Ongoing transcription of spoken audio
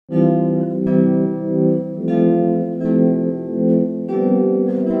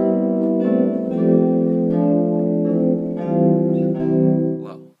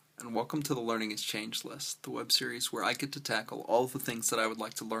welcome to the Learning is Change list, the web series where I get to tackle all the things that I would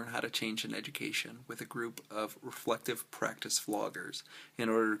like to learn how to change in education with a group of reflective practice vloggers in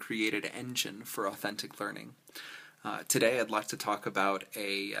order to create an engine for authentic learning. Today I'd like to talk about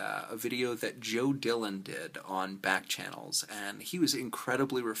a video that Joe Dillon did on Backchannels, and he was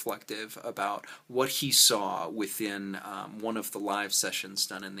incredibly reflective about what he saw within one of the live sessions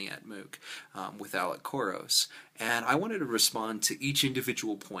done in the @MOOC with Alec Koros. And I wanted to respond to each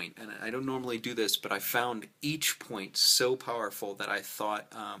individual point, and I don't normally do this, but I found each point so powerful that I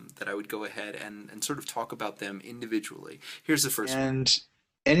thought that I would go ahead and sort of talk about them individually. Here's the first one. And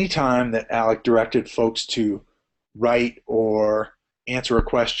anytime that Alec directed folks to write or answer a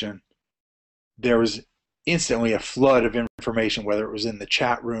question, there was instantly a flood of information, whether it was in the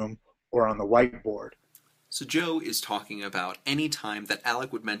chat room or on the whiteboard. So Joe is talking about any time that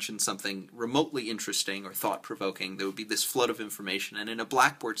Alec would mention something remotely interesting or thought-provoking, there would be this flood of information. And in a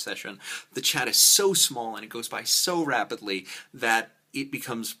Blackboard session, the chat is so small and it goes by so rapidly that it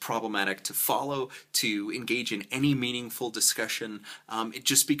becomes problematic to follow, to engage in any meaningful discussion. It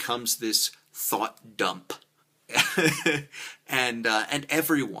just becomes this thought dump. and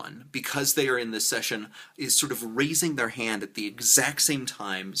everyone, because they are in this session, is sort of raising their hand at the exact same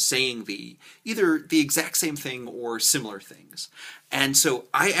time, saying either the exact same thing or similar things. And so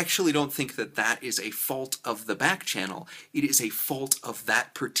I actually don't think that that is a fault of the back channel. It is a fault of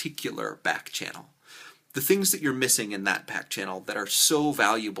that particular back channel. The things that you're missing in that back channel that are so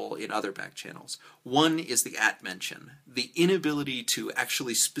valuable in other back channels. One is the @mention, the inability to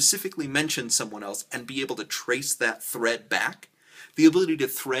actually specifically mention someone else and be able to trace that thread back. The ability to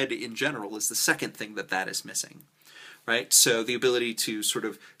thread in general is the second thing that is missing, right? So the ability to sort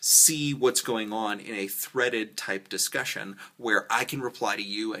of see what's going on in a threaded type discussion where I can reply to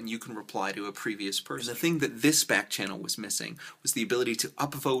you and you can reply to a previous person. And the thing that this back channel was missing was the ability to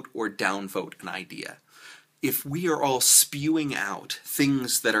upvote or downvote an idea. If we are all spewing out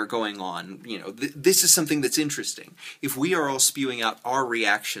things that are going on, you know, this is something that's interesting. If we are all spewing out our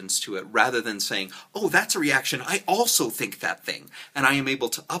reactions to it rather than saying, oh, that's a reaction, I also think that thing, and I am able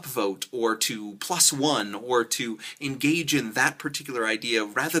to upvote or to +1 or to engage in that particular idea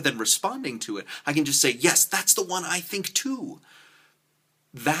rather than responding to it, I can just say, yes, that's the one I think too.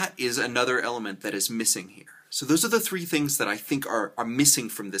 That is another element that is missing here. So those are the three things that I think are missing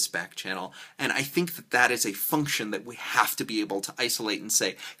from this back channel, and I think that that is a function that we have to be able to isolate and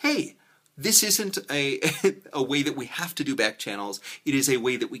say, hey, this isn't a way that we have to do back channels, it is a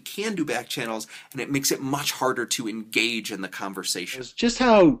way that we can do back channels, and it makes it much harder to engage in the conversation. It's just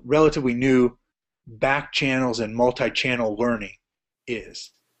how relatively new back channels and multi-channel learning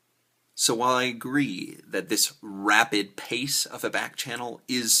is. So while I agree that this rapid pace of a back channel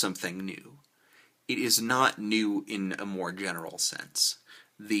is something new, it is not new in a more general sense.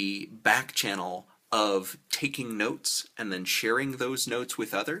 The back channel of taking notes and then sharing those notes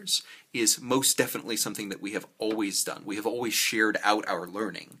with others is most definitely something that we have always done. We have always shared out our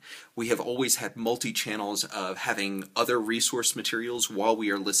learning. We have always had multi-channels of having other resource materials while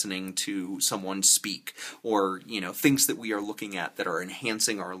we are listening to someone speak, or, you know, things that we are looking at that are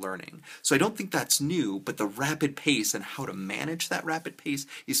enhancing our learning. So I don't think that's new, but the rapid pace and how to manage that rapid pace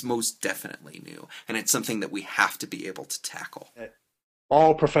is most definitely new, and it's something that we have to be able to tackle.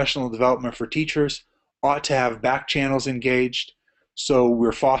 All professional development for teachers ought to have back channels engaged, so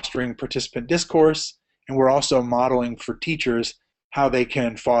we're fostering participant discourse, and we're also modeling for teachers how they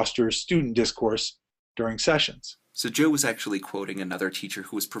can foster student discourse during sessions. So Joe was actually quoting another teacher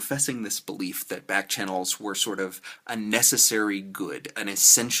who was professing this belief that back channels were sort of a necessary good, an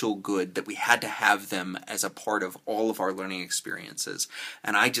essential good, that we had to have them as a part of all of our learning experiences.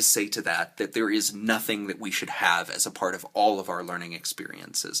 And I just say to that there is nothing that we should have as a part of all of our learning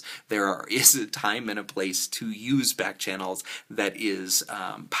experiences. There is a time and a place to use back channels that is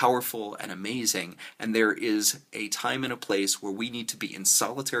powerful and amazing, and there is a time and a place where we need to be in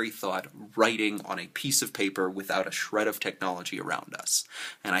solitary thought, writing on a piece of paper without a shred of technology around us.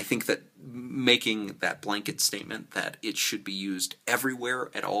 And I think that making that blanket statement that it should be used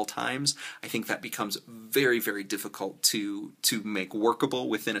everywhere at all times, I think that becomes very, very difficult to make workable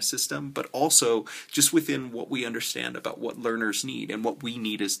within a system, but also just within what we understand about what learners need and what we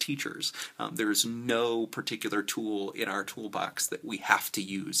need as teachers. There is no particular tool in our toolbox that we have to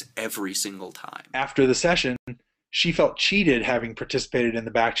use every single time. After the session, she felt cheated having participated in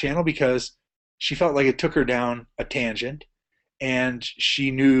the back channel because she felt like it took her down a tangent, and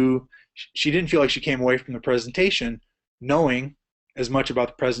she didn't feel like she came away from the presentation knowing as much about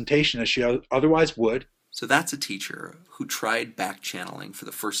the presentation as she otherwise would. So that's a teacher who tried back channeling for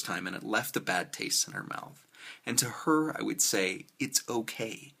the first time and it left a bad taste in her mouth. And to her, I would say, it's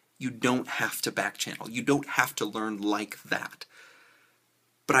okay. You don't have to backchannel. You don't have to learn like that.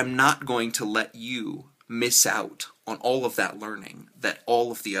 But I'm not going to let you miss out on all of that learning that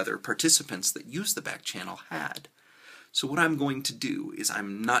all of the other participants that use the backchannel had. So what I'm going to do is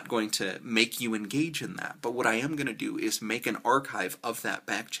I'm not going to make you engage in that, but what I am going to do is make an archive of that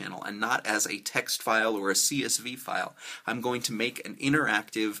backchannel, and not as a text file or a CSV file. I'm going to make an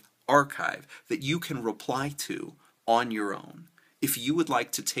interactive archive that you can reply to on your own. If you would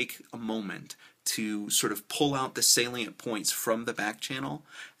like to take a moment to sort of pull out the salient points from the backchannel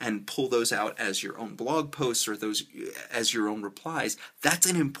and pull those out as your own blog posts or those as your own replies, that's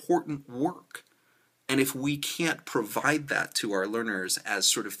an important work. And if we can't provide that to our learners as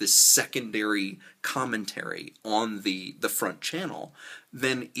sort of this secondary commentary on the front channel,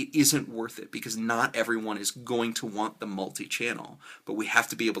 then it isn't worth it, because not everyone is going to want the multi-channel. But we have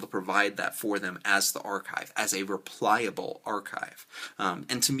to be able to provide that for them as the archive, as a replyable archive.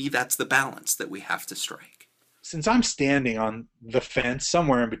 And to me, that's the balance that we have to strike. Since I'm standing on the fence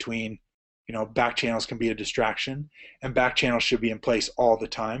somewhere in between, back channels can be a distraction and back channels should be in place all the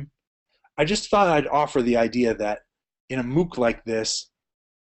time, I just thought I'd offer the idea that in a MOOC like this,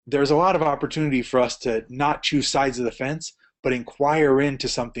 there's a lot of opportunity for us to not choose sides of the fence, but inquire into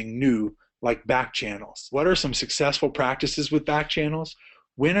something new like back channels. What are some successful practices with back channels?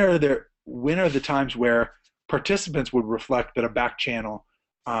 When are the times where participants would reflect that a back channel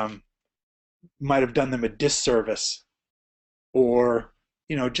might have done them a disservice, or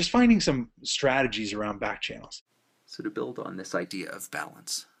just finding some strategies around back channels? So to build on this idea of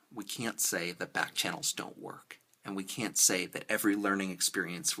balance, we can't say that back channels don't work, and we can't say that every learning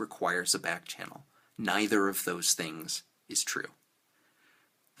experience requires a back channel. Neither of those things is true.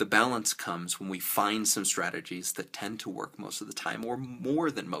 The balance comes when we find some strategies that tend to work most of the time, or more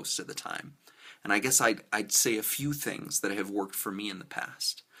than most of the time. And I guess I'd say a few things that have worked for me in the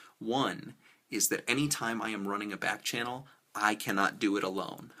past. One is that anytime I am running a back channel, I cannot do it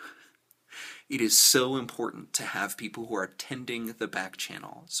alone. It is so important to have people who are tending the back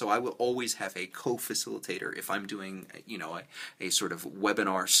channel. So I will always have a co-facilitator if I'm doing, a sort of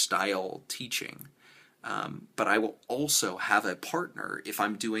webinar style teaching. But I will also have a partner if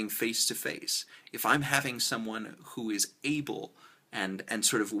I'm doing face-to-face. If I'm having someone who is able and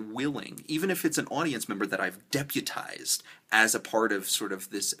sort of willing, even if it's an audience member that I've deputized as a part of sort of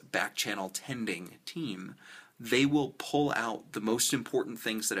this back channel tending team, they will pull out the most important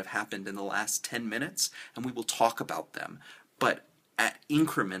things that have happened in the last 10 minutes, and we will talk about them, but at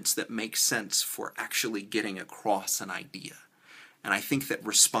increments that make sense for actually getting across an idea. And I think that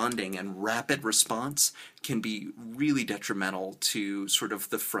responding and rapid response can be really detrimental to sort of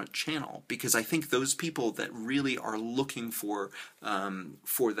the front channel, because I think those people that really are looking for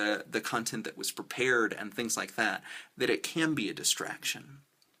the content that was prepared and things like that it can be a distraction.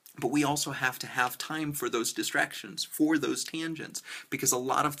 But we also have to have time for those distractions, for those tangents, because a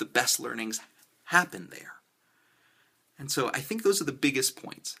lot of the best learnings happen there. And so I think those are the biggest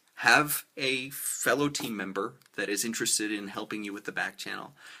points. Have a fellow team member that is interested in helping you with the back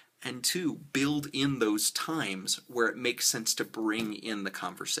channel. And two, build in those times where it makes sense to bring in the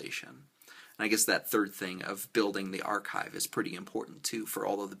conversation. And I guess that third thing of building the archive is pretty important too for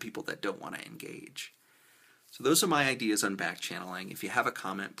all of the people that don't want to engage. So those are my ideas on backchanneling. If you have a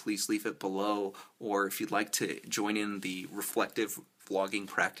comment, please leave it below, or if you'd like to join in the reflective vlogging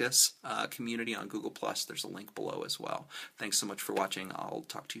practice community on Google+, there's a link below as well. Thanks so much for watching. I'll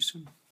talk to you soon.